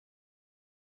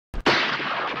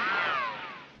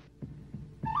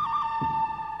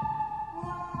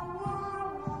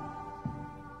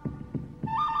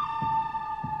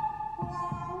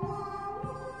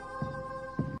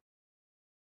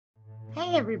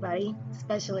Hey everybody,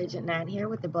 Special Agent 9 here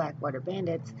with the Blackwater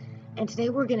Bandits, and today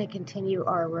we're going to continue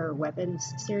our rare weapons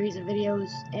series of videos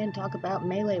and talk about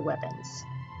melee weapons.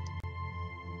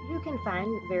 You can find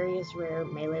various rare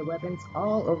melee weapons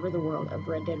all over the world of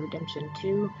Red Dead Redemption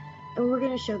 2, and we're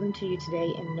going to show them to you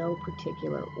today in no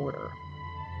particular order.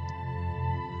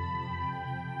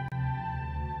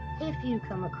 If you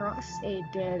come across a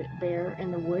dead bear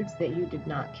in the woods that you did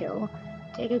not kill,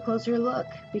 take a closer look,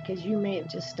 because you may have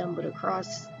just stumbled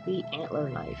across the antler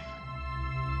knife.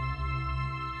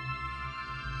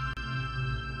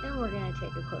 And we're going to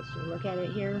take a closer look at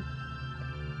it here.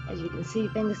 As you can see,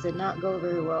 things did not go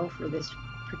very well for this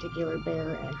particular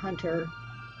bear and hunter,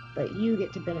 but you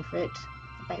get to benefit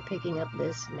by picking up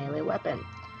this melee weapon.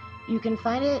 You can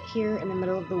find it here in the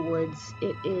middle of the woods.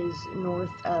 It is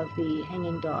north of the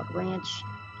Hanging Dog Ranch,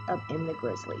 up in the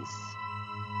Grizzlies.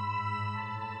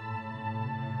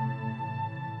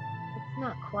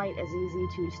 Not quite as easy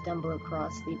to stumble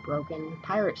across the broken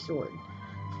pirate sword.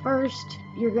 First,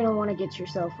 you're going to want to get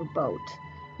yourself a boat.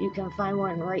 You can find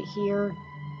one right here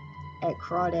at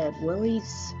Crawdad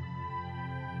Willie's.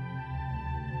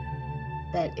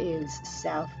 That is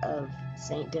south of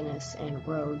St. Denis and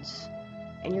Rhodes.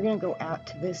 And you're going to go out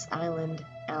to this island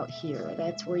out here.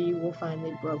 That's where you will find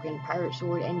the broken pirate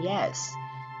sword. And yes,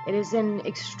 it is in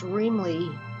extremely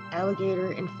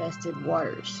alligator-infested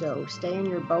waters. So stay in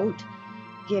your boat.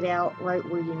 Get out right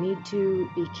where you need to.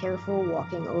 Be careful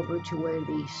walking over to where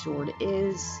the sword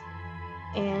is.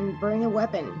 And bring a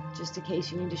weapon, just in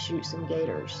case you need to shoot some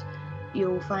gators.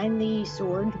 You'll find the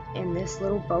sword in this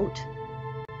little boat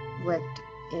wrecked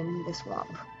in the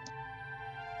swamp.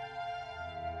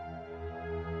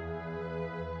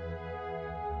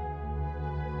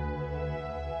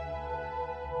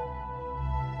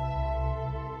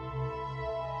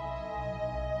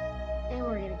 And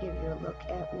we're going to give you a look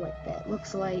at what that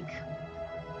looks like.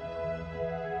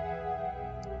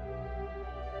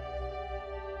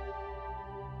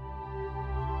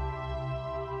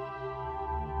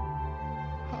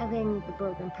 Having the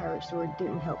broken pirate sword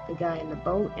didn't help the guy in the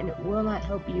boat, and it will not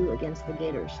help you against the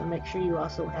gators, so make sure you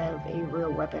also have a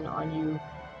real weapon on you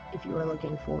if you are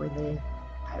looking for the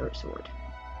pirate sword.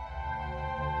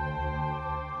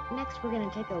 Next, we're going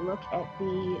to take a look at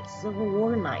the Civil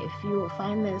War knife. You will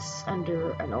find this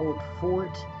under an old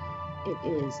fort. It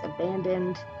is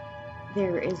abandoned.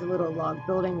 There is a little log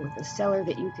building with a cellar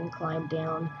that you can climb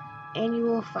down, and you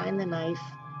will find the knife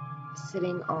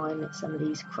sitting on some of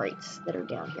these crates that are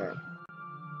down here.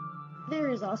 There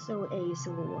is also a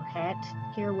Civil War hat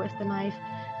here with the knife.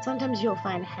 Sometimes you'll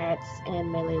find hats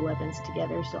and melee weapons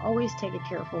together, so always take a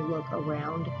careful look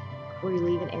around before you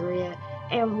leave an area,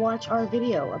 and watch our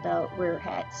video about rare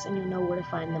hats, and you'll know where to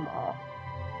find them all.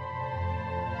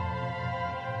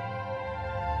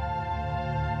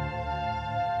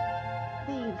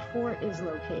 The fort is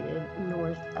located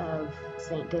north of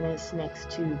St. Denis, next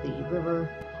to the river,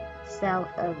 south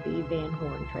of the Van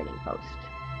Horn trading post.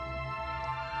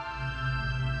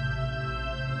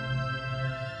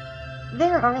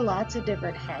 There are lots of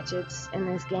different hatchets in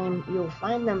this game. You'll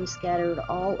find them scattered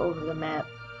all over the map,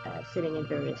 sitting in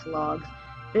various logs.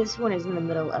 This one is in the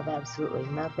middle of absolutely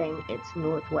nothing. It's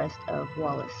northwest of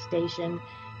Wallace Station.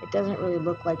 It doesn't really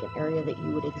look like an area that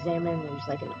you would examine. There's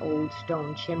like an old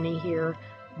stone chimney here,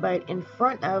 but in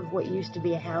front of what used to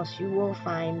be a house, you will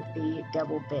find the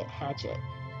double bit hatchet.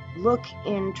 Look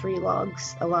in tree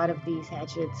logs. A lot of these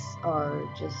hatchets are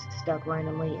just stuck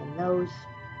randomly in those.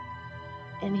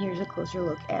 And here's a closer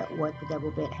look at what the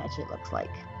double bit hatchet looks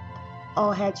like.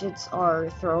 All hatchets are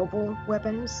throwable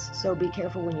weapons, so be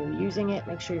careful when you're using it.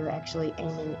 Make sure you're actually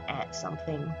aiming at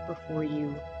something before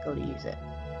you go to use it.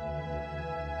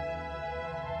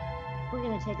 We're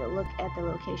going to take a look at the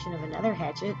location of another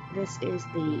hatchet. This is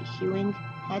the hewing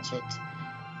hatchet,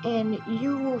 and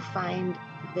you will find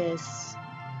this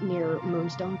near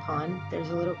Moonstone Pond. There's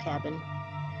a little cabin,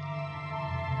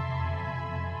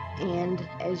 and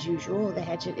as usual, the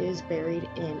hatchet is buried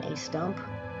in a stump.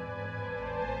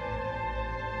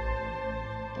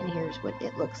 And here's what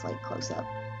it looks like close up.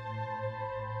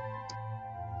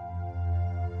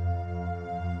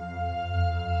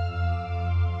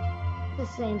 The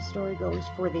same story goes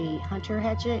for the hunter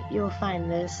hatchet. You'll find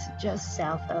this just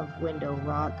south of Window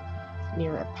Rock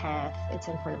near a path. It's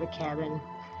in front of a cabin,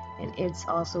 and it's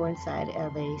also inside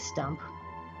of a stump.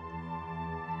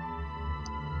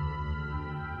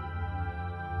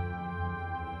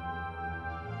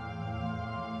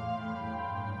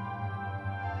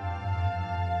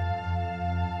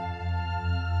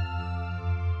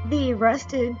 The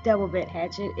rusted double bit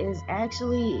hatchet is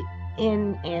actually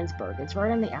in Annesburg. It's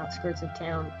right on the outskirts of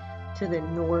town to the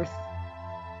north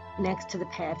Next to the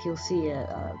path, you'll see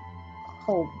a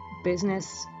whole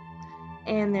business,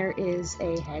 and there is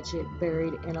a hatchet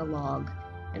buried in a log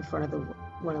in front of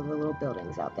one of the little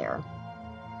buildings out there.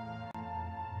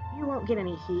 You won't get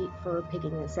any heat for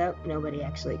picking this up. Nobody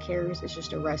actually cares. It's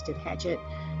just a rusted hatchet.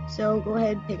 So go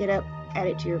ahead, pick it up, add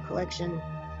it to your collection,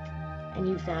 and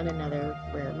you found another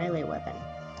rare melee weapon.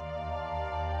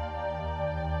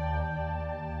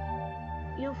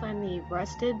 You'll find the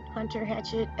rusted hunter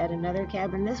hatchet at another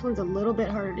cabin. This one's a little bit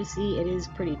harder to see. It is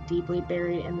pretty deeply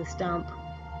buried in the stump.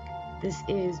 This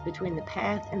is between the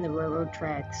path and the railroad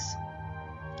tracks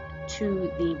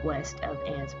to the west of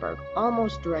Annesburg,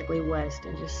 almost directly west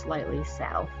and just slightly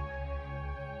south.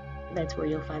 That's where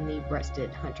you'll find the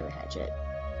rusted hunter hatchet.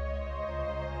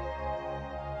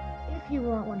 If you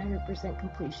want 100%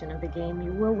 completion of the game,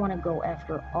 you will want to go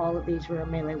after all of these rare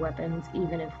melee weapons,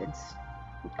 even if it's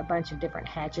a bunch of different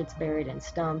hatchets buried in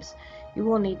stumps. You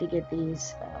will need to get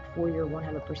these for your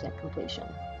 100% completion.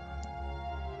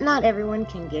 Not everyone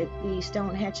can get the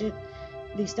stone hatchet.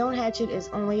 The stone hatchet is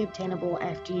only obtainable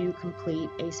after you complete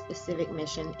a specific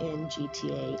mission in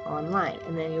GTA Online,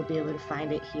 and then you'll be able to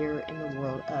find it here in the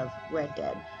world of Red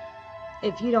Dead.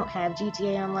 If you don't have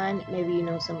GTA Online, maybe you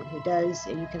know someone who does,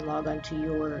 and you can log onto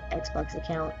your Xbox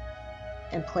account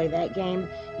and play that game.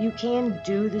 You can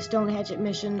do the stone hatchet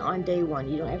mission on day one.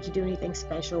 You don't have to do anything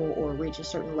special or reach a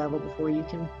certain level before you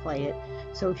can play it.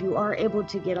 So if you are able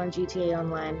to get on GTA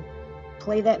Online,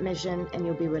 play that mission and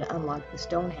you'll be able to unlock the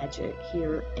stone hatchet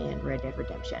here in Red Dead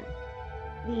Redemption.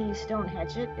 The stone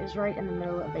hatchet is right in the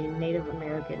middle of a Native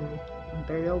American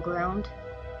burial ground.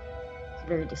 It's a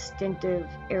very distinctive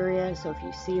area, so if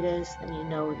you see this, then you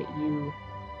know that you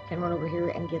can run over here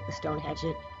and get the stone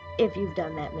hatchet if you've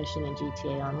done that mission in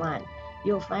GTA Online.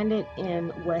 You'll find it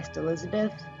in West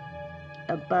Elizabeth,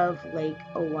 above Lake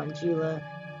Owangila.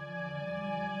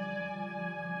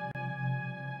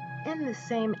 In the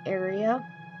same area,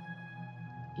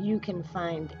 you can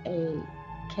find a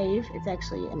cave. It's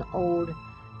actually an old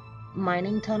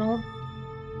mining tunnel.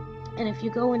 And if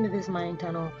you go into this mining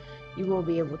tunnel, you will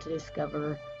be able to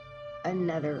discover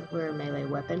another rare melee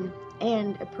weapon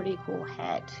and a pretty cool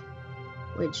hat,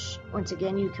 which, once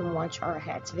again, you can watch our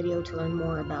hats video to learn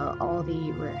more about all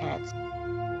the rare hats.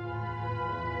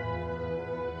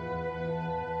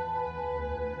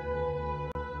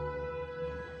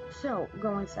 So,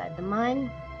 go inside the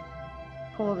mine,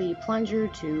 pull the plunger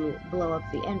to blow up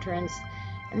the entrance,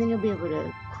 and then you'll be able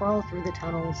to crawl through the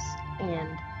tunnels and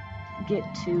get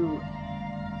to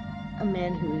a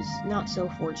man who's not so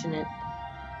fortunate.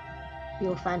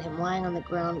 You'll find him lying on the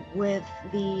ground with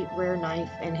the rare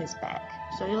knife in his back.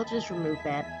 So you'll just remove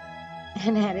that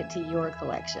and add it to your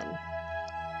collection.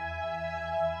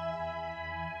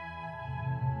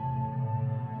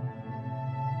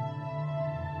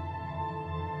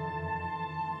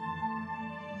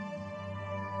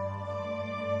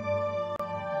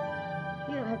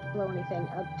 You don't have to blow anything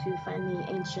up to find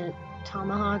the ancient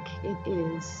tomahawk. It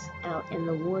is out in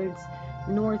the woods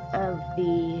north of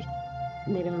the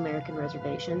Native American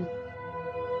reservation.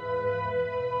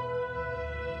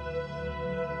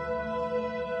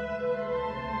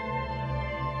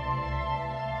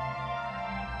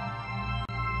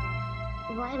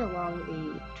 Right along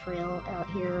the trail out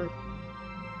here,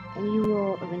 and you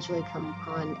will eventually come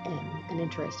upon an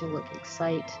interesting looking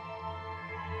site.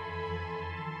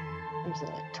 There's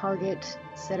a target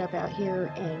set up out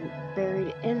here, and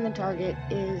buried in the target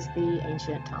is the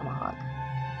ancient tomahawk.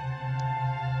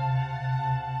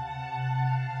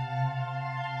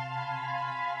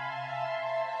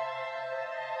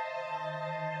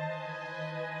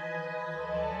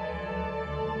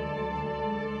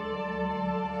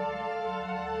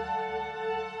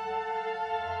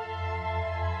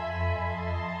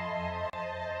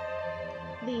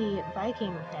 The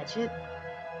Viking hatchet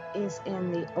is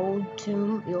in the old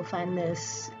tomb. You'll find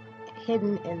this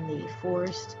hidden in the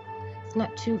forest. It's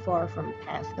not too far from the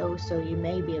path though, so you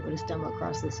may be able to stumble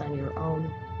across this on your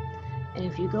own. And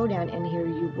if you go down in here,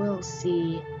 you will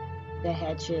see the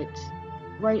hatchet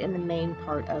right in the main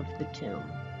part of the tomb,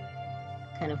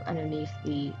 kind of underneath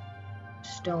the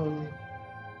stone.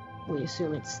 We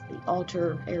assume it's the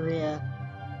altar area,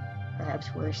 perhaps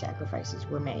where sacrifices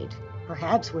were made,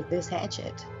 perhaps with this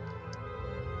hatchet.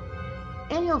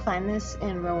 And you'll find this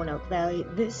in Roanoke Valley.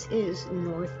 This is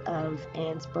north of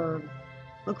Annesburg.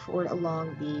 Look for it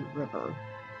along the river.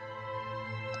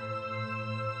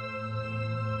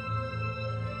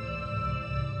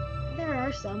 There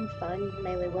are some fun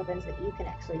melee weapons that you can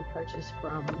actually purchase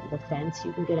from the fence.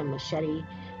 You can get a machete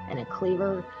and a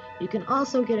cleaver. You can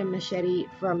also get a machete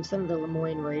from some of the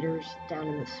Lemoyne Raiders down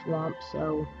in the swamp,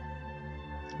 so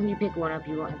When you pick one up,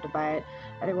 you won't have to buy it.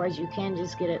 Otherwise, you can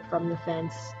just get it from the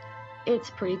fence.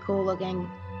 It's pretty cool looking.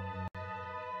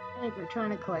 And if you're trying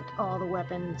to collect all the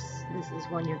weapons, this is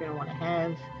one you're going to want to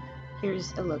have.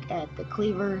 Here's a look at the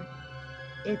cleaver.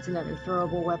 It's another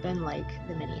throwable weapon like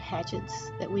the mini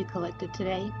hatchets that we collected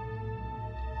today,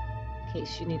 in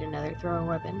case you need another throwing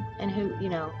weapon. And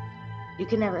you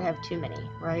can never have too many,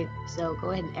 right? So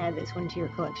go ahead and add this one to your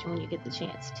collection when you get the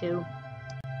chance to.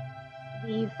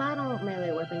 The final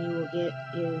melee weapon you will get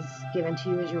is given to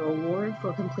you as your reward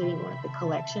for completing one of the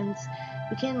collections.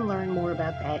 You can learn more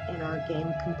about that in our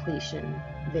game completion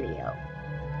video.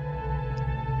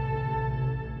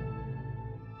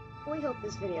 We hope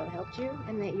this video helped you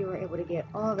and that you were able to get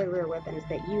all the rare weapons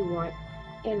that you want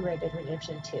in Red Dead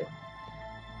Redemption 2.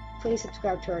 Please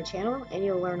subscribe to our channel and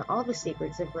you'll learn all the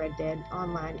secrets of Red Dead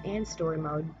online and story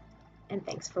mode. And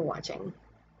thanks for watching.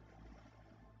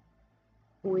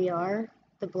 We are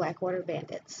the Blackwater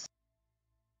Bandits.